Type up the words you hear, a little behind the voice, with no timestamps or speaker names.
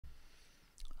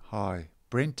Hi,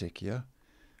 BrenTech here,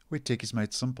 where tech is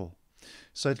made simple.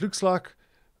 So it looks like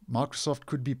Microsoft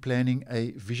could be planning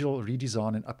a visual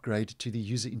redesign and upgrade to the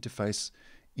user interface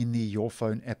in the Your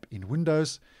Phone app in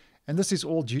Windows. And this is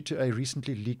all due to a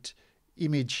recently leaked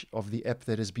image of the app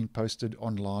that has been posted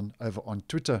online over on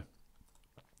Twitter.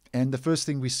 And the first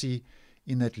thing we see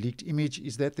in that leaked image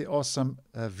is that there are some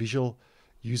visual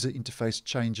user interface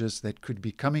changes that could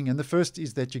be coming. And the first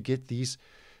is that you get these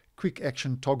quick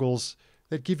action toggles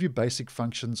that give you basic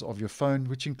functions of your phone,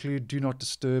 which include do not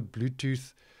disturb,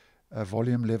 Bluetooth,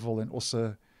 volume level, and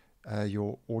also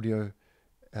your audio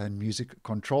and music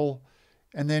control.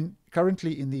 And then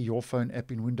currently in the Your Phone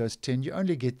app in Windows 10, you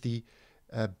only get the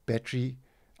battery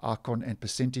icon and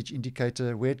percentage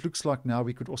indicator, where it looks like now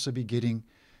we could also be getting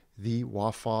the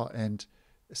Wi-Fi and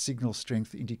signal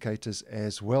strength indicators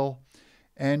as well.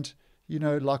 And, you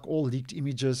know, like all leaked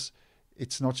images,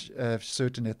 it's not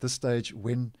certain at this stage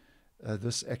when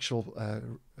this actual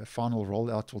final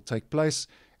rollout will take place.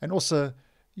 And also,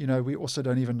 you know, we also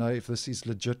don't even know if this is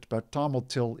legit, but time will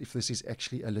tell if this is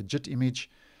actually a legit image,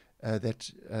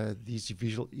 that these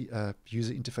visual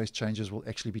user interface changes will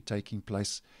actually be taking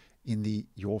place in the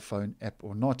Your Phone app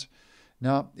or not.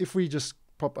 Now, if we just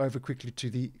pop over quickly to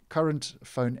the current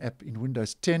phone app in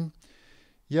Windows 10,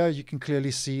 yeah, you can clearly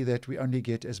see that we only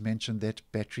get, as mentioned, that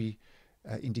battery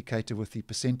indicator with the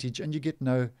percentage, and you get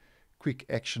no quick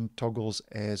action toggles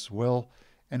as well.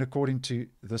 And according to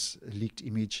this leaked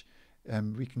image,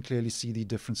 we can clearly see the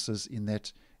differences in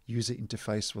that user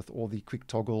interface with all the quick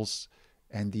toggles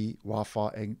and the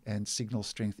Wi-Fi and signal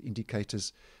strength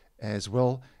indicators as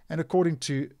well. And according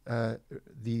to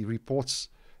the reports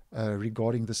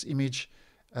regarding this image,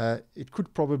 it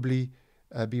could probably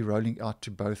be rolling out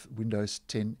to both Windows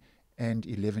 10 and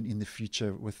 11 in the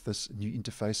future with this new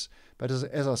interface. But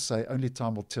as I say, only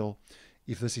time will tell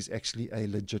if this is actually a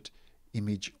legit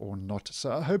image or not.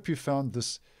 So I hope you found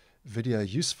this video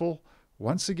useful.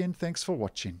 Once again, thanks for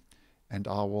watching, and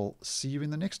I will see you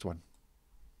in the next one.